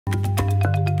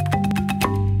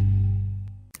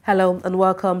Hello and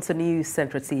welcome to News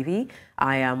Central TV.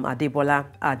 I am Adebola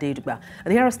Adedugba,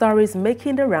 and here are stories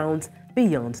making the rounds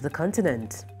beyond the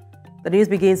continent. The news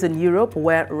begins in Europe,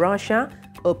 where Russia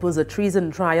opens a treason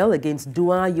trial against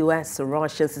dual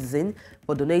U.S.-Russian citizen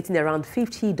for donating around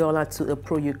 $50 to a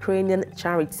pro-Ukrainian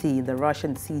charity in the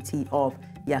Russian city of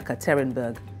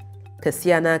Yekaterinburg.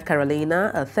 Kasiana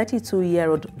Karolina, a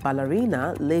 32-year-old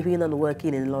ballerina living and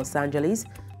working in Los Angeles,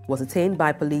 was detained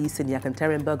by police in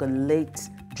Yekaterinburg in late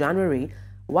January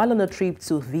while on a trip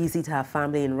to visit her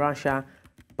family in Russia.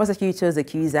 Prosecutors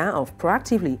accuse her of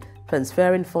proactively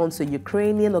transferring funds to a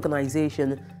Ukrainian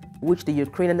organization, which the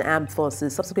Ukrainian armed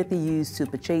forces subsequently used to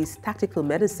purchase tactical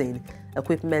medicine,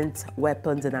 equipment,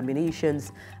 weapons, and ammunition,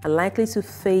 and likely to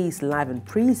face life in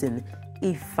prison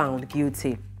if found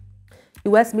guilty.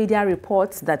 U.S. media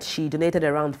reports that she donated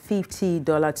around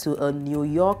 $50 to a New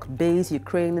York-based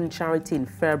Ukrainian charity in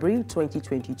February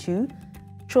 2022,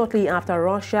 shortly after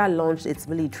Russia launched its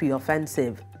military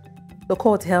offensive. The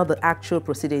court held the actual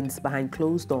proceedings behind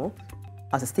closed doors,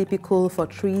 as is typical for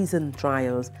treason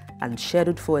trials, and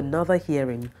scheduled for another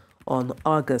hearing on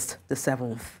August the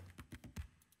 7th.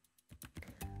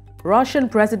 Russian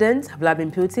President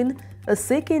Vladimir Putin is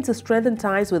seeking to strengthen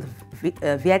ties with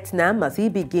Vietnam as he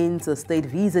begins a state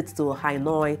visit to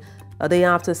Hanoi a day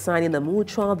after signing a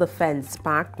mutual defense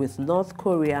pact with North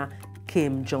Korea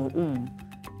Kim Jong-un.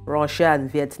 Russia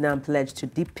and Vietnam pledged to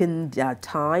deepen their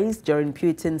ties during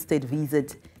Putin's state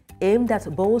visit, aimed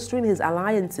at bolstering his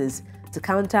alliances to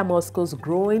counter Moscow's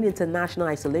growing international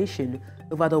isolation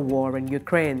over the war in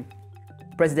Ukraine.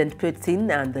 President Putin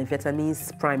and the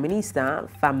Vietnamese Prime Minister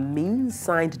Pham Minh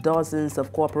signed dozens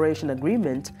of cooperation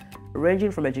agreements ranging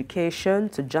from education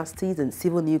to justice and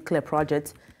civil nuclear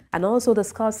projects, and also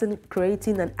discussing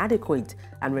creating an adequate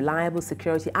and reliable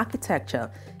security architecture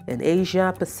in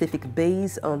Asia-Pacific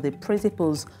based on the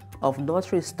principles of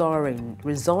not resorting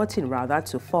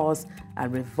to force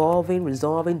and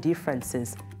resolving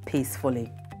differences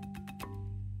peacefully.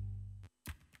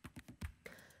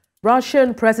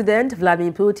 Russian President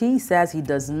Vladimir Putin says he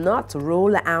does not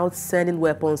rule out sending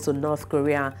weapons to North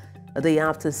Korea a day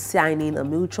after signing a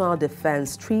mutual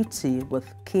defense treaty with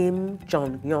Kim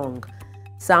Jong-un.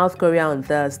 South Korea on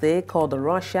Thursday called the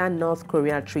Russia-North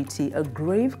Korea treaty a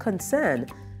grave concern,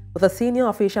 with a senior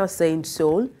official saying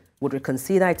Seoul would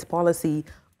reconsider its policy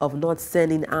of not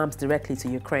sending arms directly to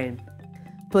Ukraine.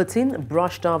 Putin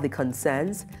brushed off the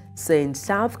concerns, saying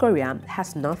South Korea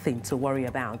has nothing to worry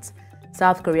about.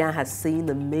 South Korea has seen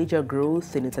a major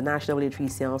growth in international military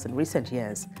sales in recent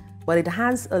years, but it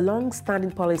has a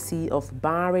long-standing policy of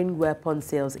barring weapon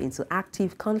sales into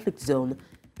active conflict zone,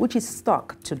 which is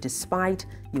stuck to despite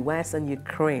US and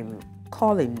Ukraine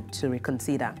calling to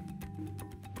reconsider.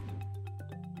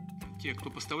 Те,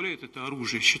 кто поставляет это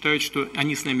оружие, считают, что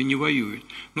они с нами не воюют.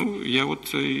 Ну, я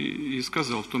вот и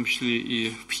сказал, в том числе и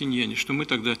в Пхеньяне, что мы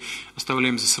тогда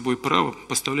оставляем за собой право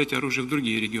поставлять оружие в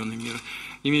другие регионы мира.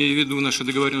 Имея в виду наши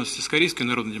договоренности с Корейской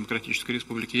Народно-Демократической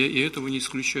Республикой, я и этого не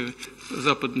исключаю.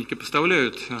 Западники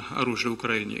поставляют оружие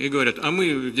Украине и говорят, а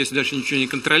мы здесь дальше ничего не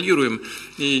контролируем,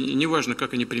 и неважно,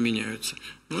 как они применяются.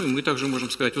 Ну и мы также можем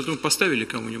сказать, вот мы поставили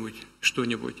кому-нибудь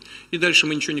что-нибудь, и дальше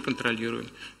мы ничего не контролируем.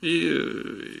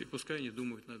 И пускай они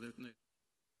думают над этим.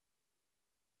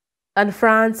 And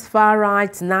France's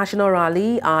far-right National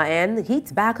Rally, RN,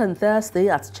 hit back on Thursday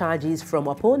at charges from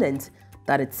opponents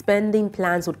that its spending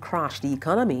plans would crash the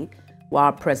economy,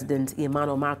 while President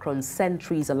Emmanuel Macron's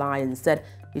Centuries Alliance said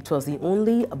it was the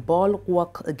only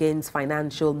bulwark against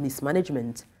financial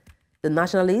mismanagement. The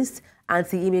nationalist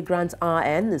anti-immigrant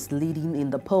RN is leading in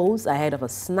the polls ahead of a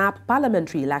snap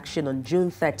parliamentary election on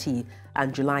June 30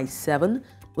 and July 7,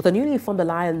 with a newly formed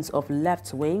alliance of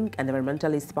left-wing and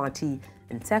environmentalist party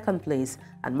in second place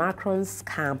and Macron's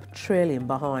camp trailing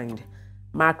behind.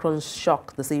 Macron's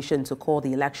shock decision to call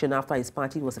the election after his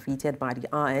party was defeated by the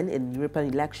RN in European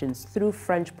elections threw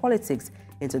French politics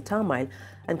into turmoil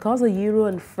and caused the euro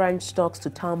and French stocks to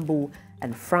tumble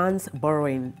and France's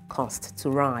borrowing cost to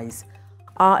rise.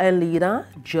 RN leader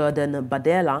Jordan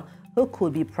Bardella, who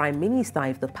could be prime minister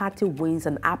if the party wins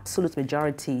an absolute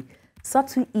majority, sought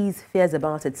to ease fears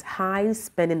about its high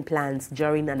spending plans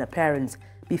during an appearance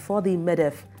before the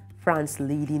MEDEF, France's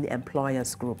leading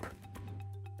employers group.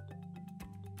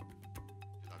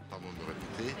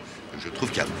 Je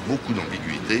trouve qu'il y a beaucoup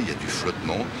d'ambiguïté, il y a du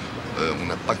flottement. On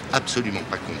n'a absolument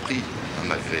pas compris,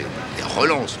 malgré les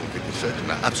relances qui ont été faites, on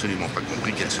n'a absolument pas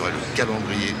compris quel serait le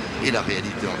calendrier et la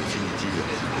réalité en définitive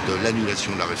de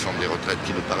l'annulation de la réforme des retraites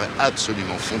qui me paraît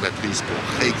absolument fondatrice pour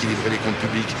rééquilibrer les comptes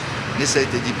publics, Mais ça a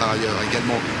été dit par ailleurs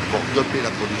également pour doper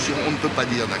la production. On ne peut pas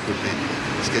dire d'un côté,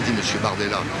 ce qu'a dit M.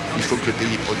 Bardella, il faut que le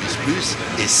pays produise plus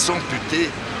et s'amputer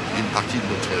d'une partie de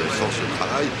notre force de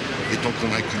travail, étant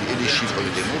convaincu, et les chiffres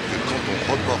le démontrent, que quand on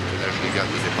reporte l'âge légal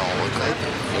de départ en retraite,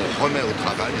 on remet au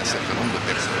travail un certain nombre de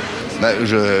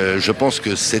personnes. Je pense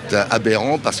que c'est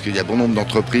aberrant parce qu'il y a bon nombre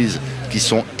d'entreprises qui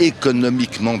sont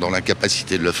économiquement dans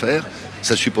l'incapacité de le faire.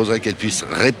 Ça supposerait qu'elles puissent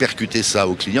répercuter ça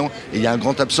aux clients. Et il y a un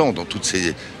grand absent dans toutes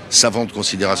ces savantes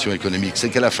considérations économiques, c'est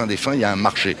qu'à la fin des fins, il y a un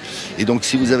marché. Et donc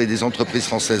si vous avez des entreprises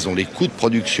françaises dont les coûts de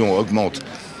production augmentent,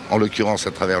 en l'occurrence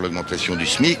à travers l'augmentation du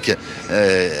SMIC,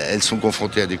 elles sont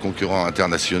confrontées à des concurrents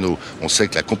internationaux. On sait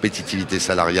que la compétitivité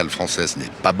salariale française n'est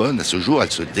pas bonne à ce jour,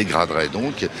 elle se dégraderait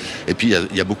donc. Et puis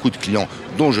il y a beaucoup de clients,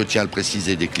 dont je tiens à le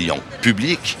préciser, des clients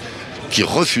publics, qui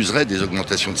refuseraient des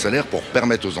augmentations de salaire pour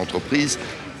permettre aux entreprises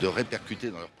de répercuter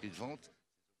dans leur prix de vente.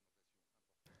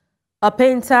 A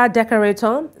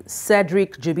painter-decorator,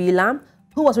 Cedric Jubila,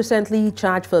 who was recently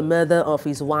charged for the murder of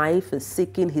his wife, is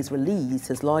seeking his release,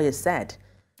 his lawyer said.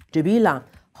 Jubila,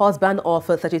 husband of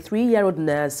a 33-year-old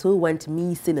nurse who went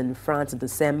missing in France in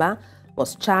December,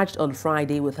 was charged on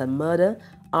Friday with her murder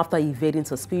after evading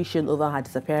suspicion over her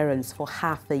disappearance for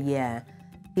half a year.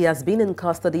 He has been in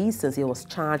custody since he was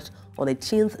charged on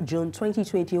 18th June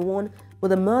 2021 with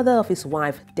the murder of his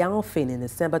wife, Delphine, in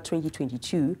December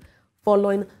 2022,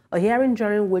 following a hearing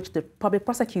during which the public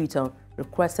prosecutor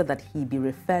requested that he be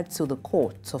referred to the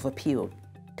Court of Appeal.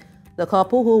 The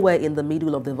couple, who were in the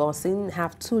middle of divorcing,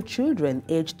 have 2 children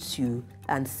aged 2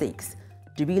 and 6.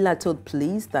 Jubila told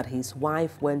police that his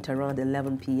wife went around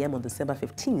 11 p.m. on December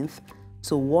 15th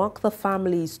to walk the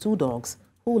family's 2 dogs,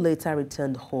 who later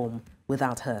returned home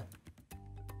without her.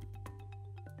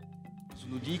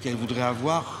 Elle nous dit qu'elle voudrait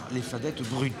avoir les fadettes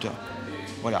brutes.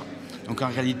 Voilà. Donc en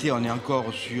réalité, on est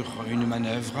encore sur une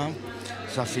manœuvre.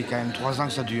 Ça fait quand même 3 ans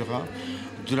que ça dure.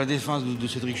 De la défense de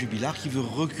Cédric Jubilard qui veut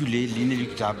reculer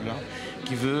l'inéluctable,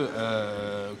 qui veut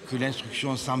que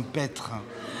l'instruction s'empêtre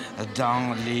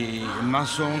dans les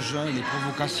mensonges, les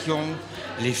provocations,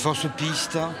 les fausses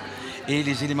pistes et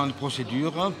les éléments de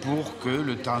procédure pour que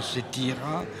le temps s'étire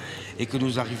et que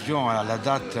nous arrivions à la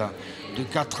date de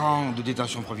 4 ans de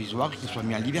détention provisoire, qu'ils soient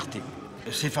mis en liberté.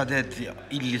 Ces fadettes,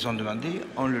 ils les ont demandées,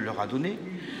 on le leur a donné,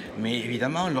 mais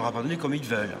évidemment, on ne leur a pas donné comme ils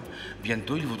veulent.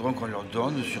 Bientôt, ils voudront qu'on leur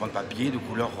donne sur un papier de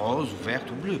couleur rose, ou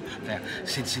verte ou bleue. Enfin,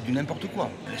 c'est du n'importe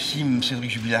quoi. Si Cédric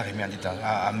Jubilard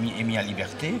est mis en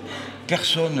liberté,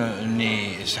 personne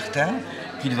n'est certain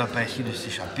qu'il ne va pas essayer de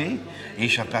s'échapper et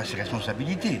échapper à ses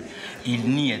responsabilités. Il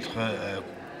nie être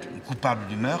coupable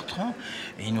du meurtre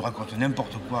et il nous raconte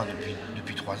n'importe quoi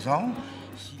depuis 3 ans.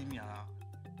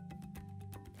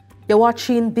 You're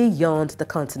watching Beyond the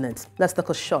Continent. Let's take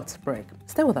a short break.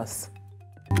 Stay with us.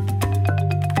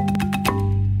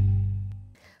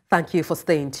 Thank you for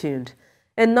staying tuned.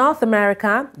 In North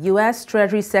America, U.S.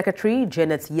 Treasury Secretary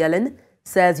Janet Yellen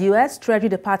says U.S. Treasury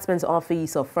Department's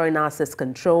Office of Foreign Assets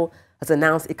Control has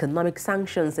announced economic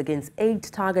sanctions against 8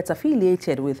 targets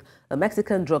affiliated with a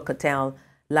Mexican drug cartel,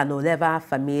 La Nueva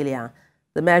Familia.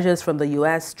 The measures from the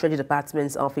U.S. Treasury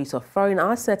Department's Office of Foreign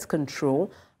Assets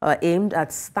Control are aimed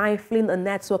at stifling a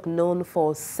network known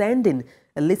for sending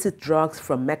illicit drugs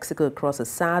from Mexico across the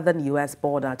southern U.S.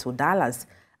 border to Dallas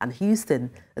and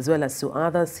Houston, as well as to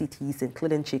other cities,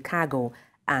 including Chicago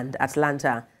and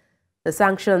Atlanta. The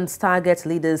sanctions target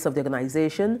leaders of the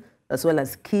organization, as well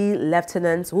as key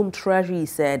lieutenants whom Treasury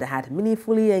said had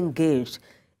meaningfully engaged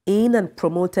in and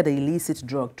promoted the illicit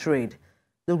drug trade.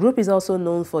 The group is also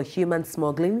known for human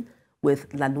smuggling,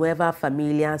 with La Nueva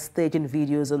Familia staging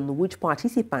videos on which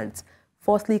participants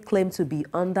falsely claim to be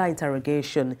under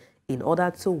interrogation in order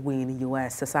to win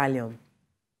U.S. asylum.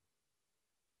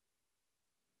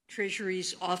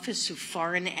 Treasury's Office of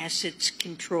Foreign Assets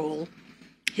Control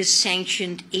has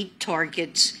sanctioned 8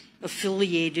 targets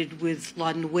affiliated with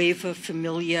La Nueva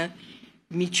Familia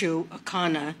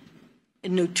Michoacana, a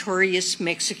notorious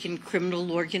Mexican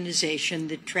criminal organization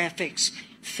that traffics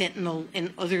fentanyl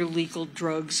and other legal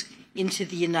drugs into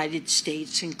the United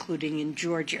States, including in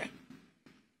Georgia.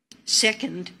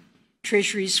 Second,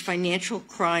 Treasury's Financial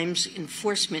Crimes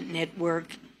Enforcement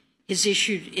Network has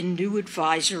issued a new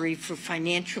advisory for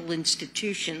financial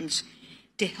institutions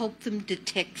to help them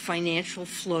detect financial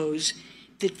flows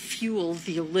that fuel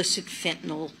the illicit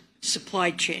fentanyl supply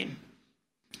chain.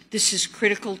 This is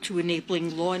critical to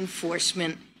enabling law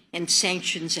enforcement and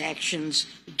sanctions actions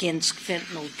against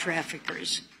fentanyl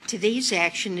traffickers. Today's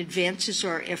action advances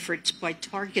our efforts by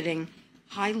targeting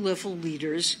high-level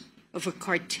leaders of a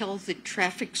cartel that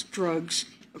traffics drugs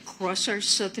across our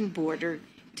southern border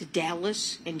to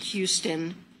Dallas and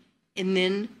Houston, and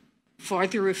then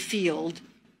farther afield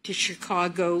to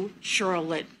Chicago,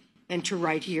 Charlotte, and to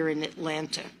right here in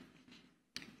Atlanta.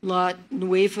 La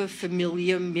Nueva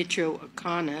Familia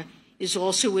Michoacana is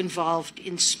also involved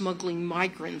in smuggling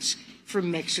migrants from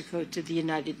Mexico to the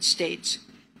United States.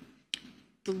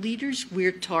 The leaders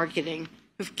we're targeting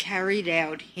have carried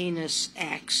out heinous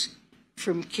acts,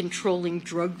 from controlling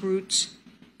drug routes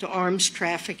to arms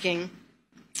trafficking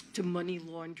to money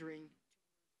laundering.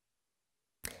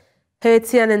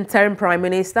 Haitian interim Prime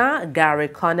Minister Gary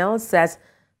Connell says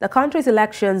the country's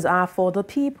elections are for the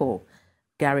people.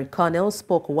 Gary Connell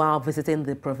spoke while visiting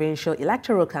the Provincial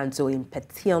Electoral Council in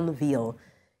Pétionville.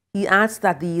 He adds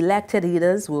that the elected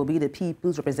leaders will be the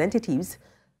people's representatives,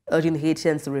 urging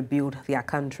Haitians to rebuild their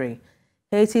country.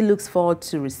 Haiti looks forward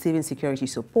to receiving security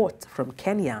support from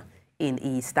Kenya in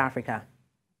East Africa.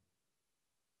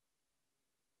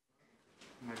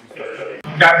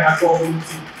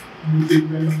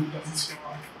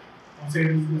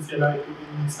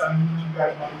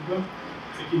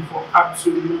 Il faut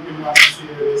absolument que nous avancions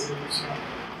les élections.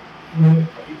 Nous,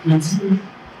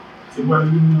 c'est pour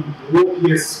nous gros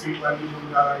pièces que nous allons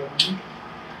travailler.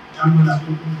 Nous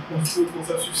avons construit un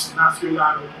consensus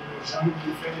national pour les gens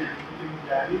qui font des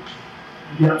activités.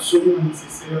 Il est absolument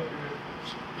nécessaire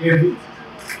que très vite,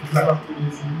 nous avons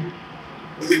des élus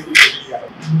pour les élections.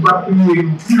 Nous ne pouvons plus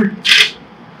non plus.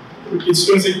 La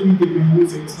question de sécurité de nous,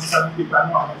 c'est responsabilité pas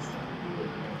nous.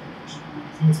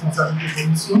 C'est responsabilité de la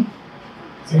commission.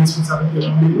 C'est responsabilité de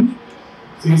l'Union,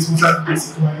 c'est responsabilité des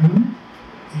citoyens,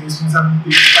 c'est responsabilité de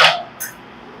l'État.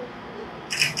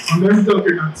 En même temps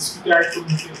que nous discutons avec la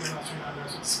communauté internationale de la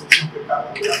satisfaction de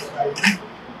l'État de la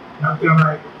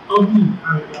travail en ligne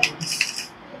avec la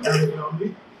police et avec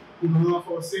l'armée pour nous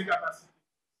renforcer la capacité.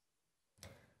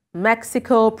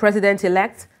 Mexico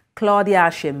President-elect Claudia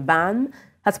Sheinbaum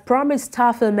has promised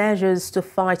tougher measures to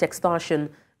fight extortion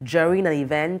during an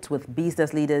event with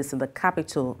business leaders in the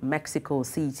capital, Mexico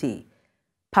City.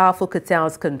 Powerful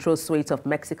cartels control swathes of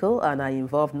Mexico and are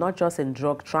involved not just in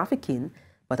drug trafficking,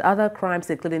 but other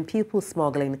crimes including people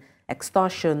smuggling,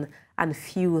 extortion, and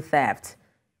fuel theft.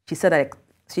 She said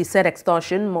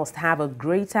extortion must have a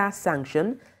greater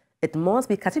sanction. It must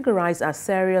be categorized as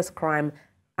serious crime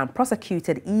and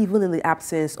prosecuted even in the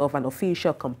absence of an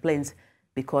official complaint,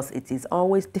 because it is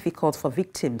always difficult for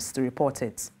victims to report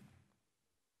it.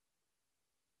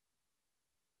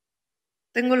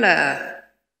 Tengo la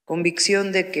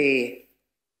convicción de que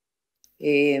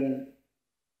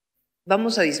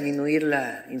vamos a disminuir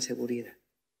la inseguridad.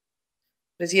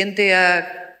 El presidente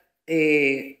ha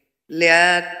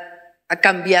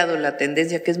cambiado la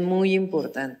tendencia, que es muy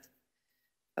importante.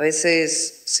 A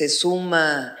veces se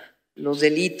suma los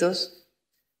delitos,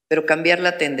 pero cambiar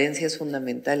la tendencia es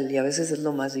fundamental y a veces es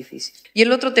lo más difícil. Y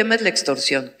el otro tema es la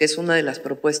extorsión, que es una de las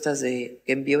propuestas que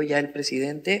envió ya el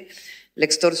presidente. La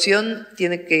extorsión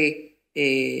tiene que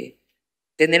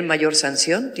tener mayor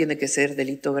sanción, tiene que ser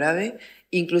delito grave.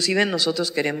 Inclusive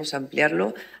nosotros queremos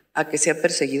ampliarlo a que sea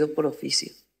perseguido por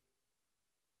oficio.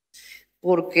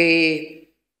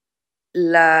 Porque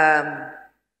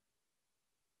la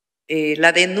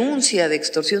denuncia de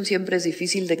extorsión siempre es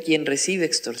difícil de quien recibe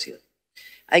extorsión.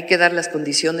 Hay que dar las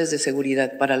condiciones de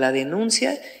seguridad para la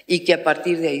denuncia y que a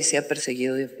partir de ahí sea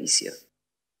perseguido de oficio.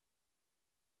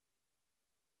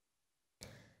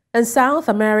 In South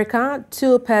America,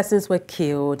 2 persons were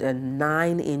killed and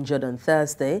 9 injured on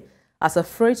Thursday as a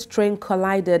freight train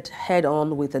collided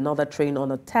head-on with another train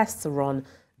on a test run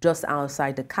just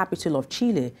outside the capital of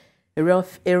Chile, a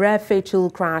rare fatal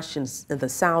crash in the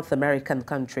South American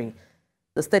country.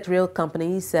 The state rail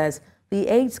company says the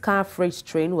 8-car freight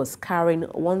train was carrying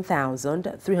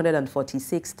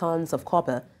 1,346 tons of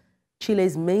copper,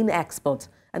 Chile's main export,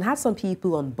 and had some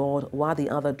people on board, while the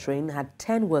other train had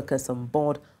 10 workers on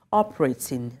board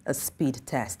operating a speed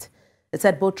test. It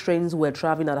said both trains were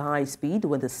traveling at high speed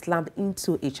when they slammed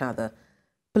into each other.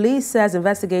 Police says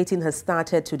investigating has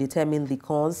started to determine the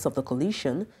cause of the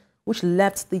collision, which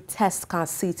left the test car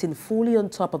sitting fully on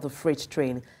top of the freight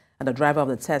train, and the driver of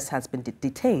the test has been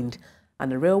detained,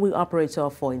 and the railway operator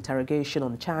for interrogation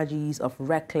on charges of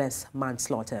reckless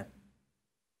manslaughter.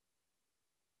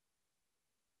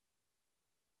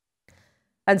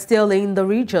 And still in the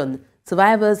region,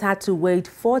 survivors had to wait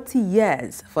 40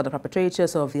 years for the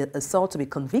perpetrators of the assault to be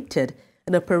convicted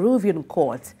in a Peruvian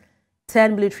court.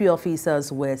 10 military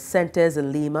officers were sentenced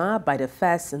in Lima by the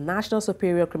First National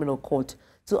Superior Criminal Court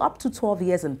to up to 12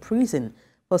 years in prison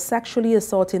for sexually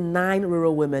assaulting 9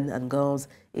 rural women and girls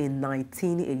in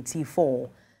 1984.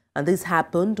 And this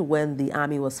happened when the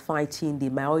army was fighting the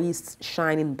Maoist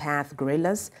Shining Path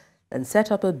guerrillas and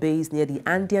set up a base near the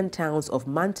Andean towns of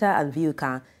Manta and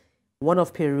Vilca, one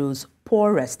of Peru's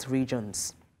poorest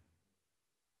regions.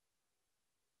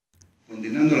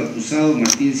 Condenando al acusado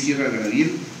Martín Sierra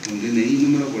Gabriel, con DNI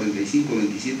número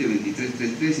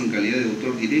 45272333, en calidad de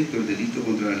autor directo del delito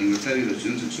contra la libertad y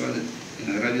violación sexual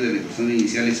en agravio de la persona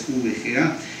iniciales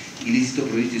VGA, ilícito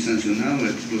previsto y sancionado en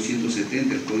el artículo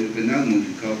 170 del Código Penal,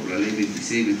 modificado por la Ley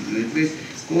 26293,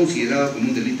 considerado como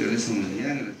un delito de lesa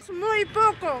humanidad. Muy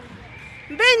poco,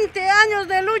 20 años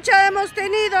de lucha hemos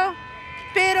tenido,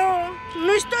 pero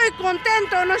no estoy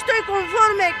contento, no estoy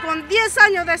conforme con 10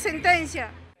 años de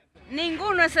sentencia.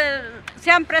 Ninguno se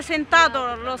han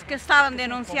presentado los que estaban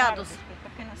denunciados.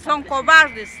 Son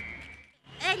cobardes.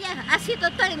 Ella ha sido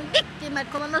tan víctima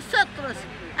como nosotros.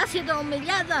 Ha sido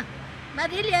humillada.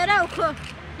 Marilia Araujo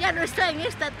ya no está en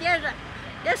esta tierra.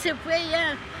 Ya se fue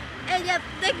ya. Ella,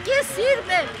 ¿de qué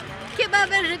sirve? Que va a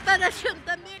haber reparación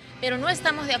también. Pero no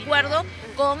estamos de acuerdo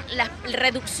con la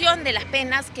reducción de las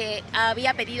penas que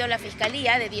había pedido la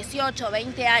Fiscalía de 18 a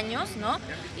 20 años, ¿no?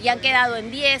 Y han quedado en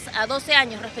 10 a 12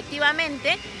 años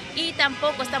respectivamente, y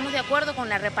tampoco estamos de acuerdo con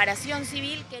la reparación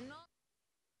civil que no...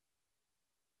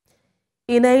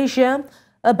 In Asia,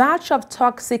 a batch of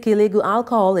toxic illegal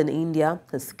alcohol in India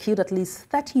has killed at least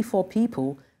 34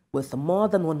 people, with more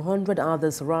than 100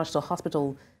 others rushed to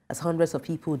hospital as hundreds of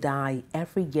people die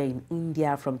every year in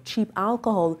India from cheap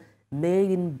alcohol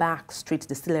made in backstreet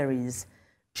distilleries.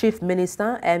 Chief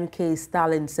Minister M.K.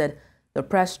 Stalin said the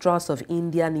Press Trust of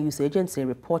India news agency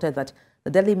reported that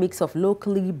the deadly mix of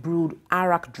locally brewed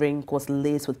arak drink was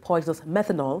laced with poisonous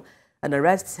methanol, and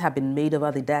arrests have been made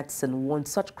over the deaths, and warned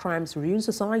such crimes ruin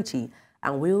society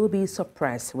and will be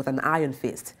suppressed with an iron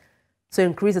fist. To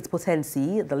increase its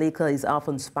potency, the liquor is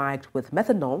often spiked with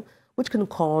methanol, which can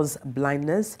cause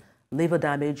blindness, liver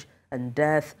damage, and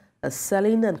death, as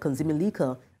selling and consuming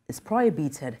liquor is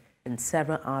prohibited in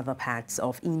several other parts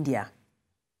of India.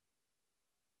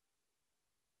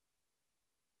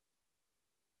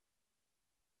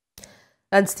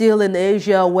 And still in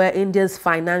Asia, where India's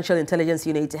Financial Intelligence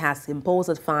Unit has imposed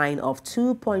a fine of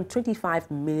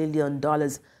 $2.25 million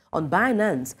on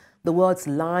Binance, the world's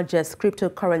largest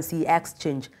cryptocurrency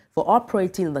exchange, for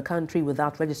operating in the country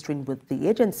without registering with the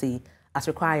agency as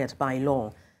required by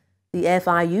law. The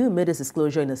FIU made this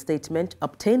disclosure in a statement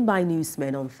obtained by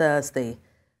newsmen on Thursday.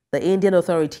 The Indian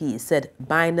authorities said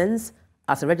Binance,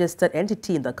 as a registered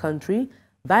entity in the country,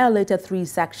 violated 3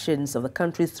 sections of the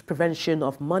country's Prevention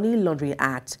of Money Laundering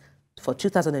Act for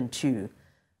 2002.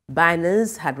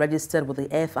 Binance had registered with the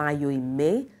FIU in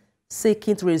May,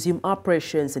 seeking to resume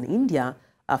operations in India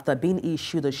after being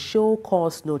issued a show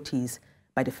cause notice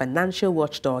by the financial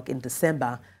watchdog in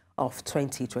December of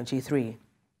 2023.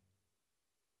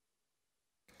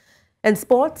 In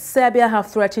sports, Serbia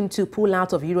have threatened to pull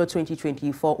out of Euro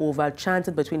 2024 over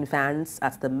chanting between fans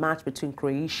at the match between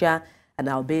Croatia and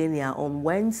Albania on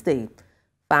Wednesday.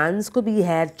 Fans could be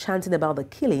heard chanting about the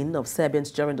killing of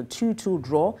Serbians during the 2-2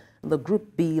 draw in the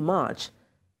Group B match.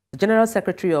 The General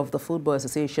Secretary of the Football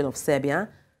Association of Serbia,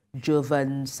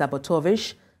 Jovan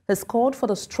Sabotovic, has called for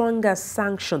the strongest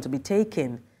sanction to be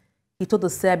taken. He told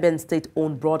the Serbian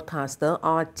state-owned broadcaster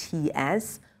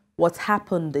RTS, "What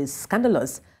happened is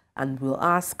scandalous, and will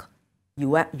ask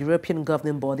European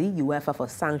governing body, UEFA, for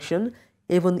sanction,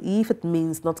 even if it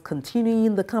means not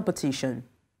continuing the competition."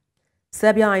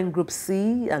 Serbia are in Group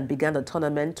C and began the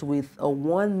tournament with a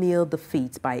 1-0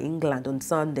 defeat by England on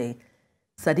Sunday.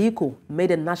 Sadiko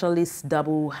made a nationalist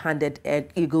double-handed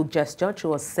eagle gesture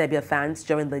towards Serbia fans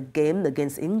during the game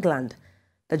against England.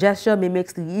 The gesture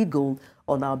mimics the eagle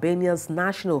on Albania's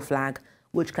national flag,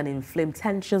 which can inflame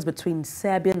tensions between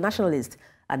Serbian nationalists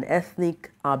and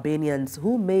ethnic Albanians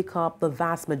who make up the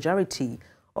vast majority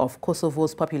of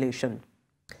Kosovo's population.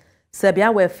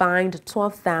 Serbia were fined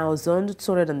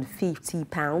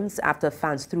 £12,250 after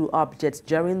fans threw objects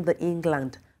during the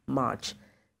England match.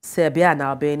 Serbia and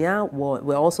Albania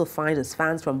were also fined as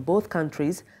fans from both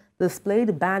countries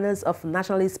displayed banners of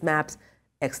nationalist maps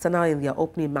external in their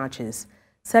opening matches.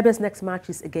 Serbia's next match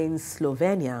is against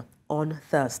Slovenia on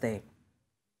Thursday.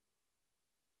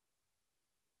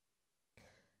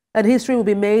 And history will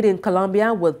be made in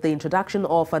Colombia with the introduction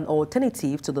of an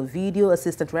alternative to the video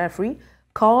assistant referee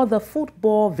called the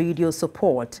football video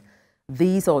support.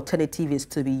 This alternative is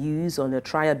to be used on a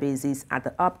trial basis at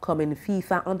the upcoming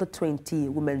FIFA Under-20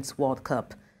 Women's World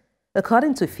Cup.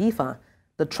 According to FIFA,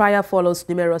 the trial follows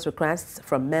numerous requests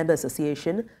from member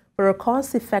associations for a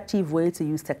cost-effective way to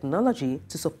use technology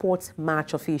to support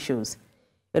match officials.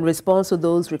 In response to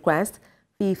those requests,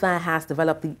 FIFA has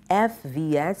developed the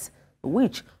FVS,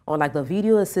 which, unlike the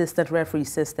video assistant referee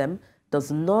system, does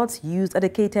not use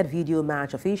dedicated video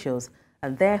match officials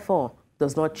and therefore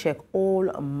does not check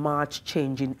all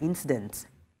match-changing incidents.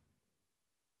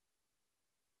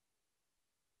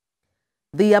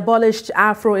 The abolished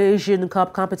Afro-Asian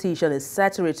Cup competition is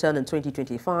set to return in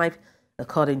 2025,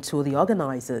 according to the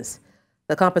organizers.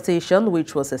 The competition,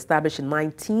 which was established in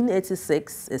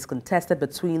 1986, is contested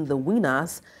between the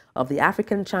winners of the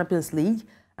African Champions League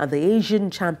and the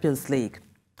Asian Champions League.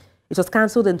 It was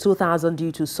cancelled in 2000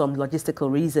 due to some logistical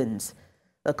reasons.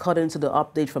 According to the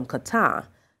update from Qatar,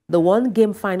 the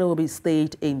one-game final will be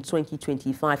staged in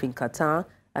 2025 in Qatar,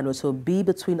 and it will be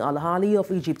between Al Ahly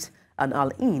of Egypt and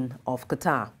Al Ain of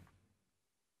Qatar.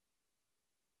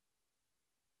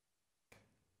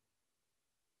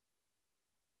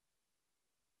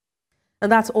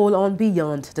 And that's all on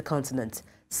Beyond the Continent.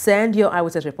 Send your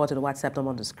eyewitness report to the WhatsApp number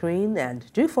on the screen,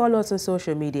 and do follow us on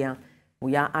social media.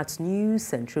 We are at News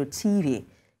Central TV.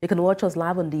 You can watch us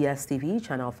live on DSTV,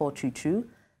 channel 422,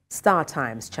 Star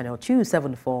Times, channel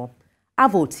 274,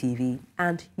 Avo TV,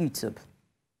 and YouTube.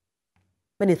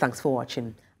 Many thanks for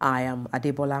watching. I am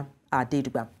Adebola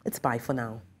Adedugba. It's bye for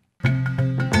now.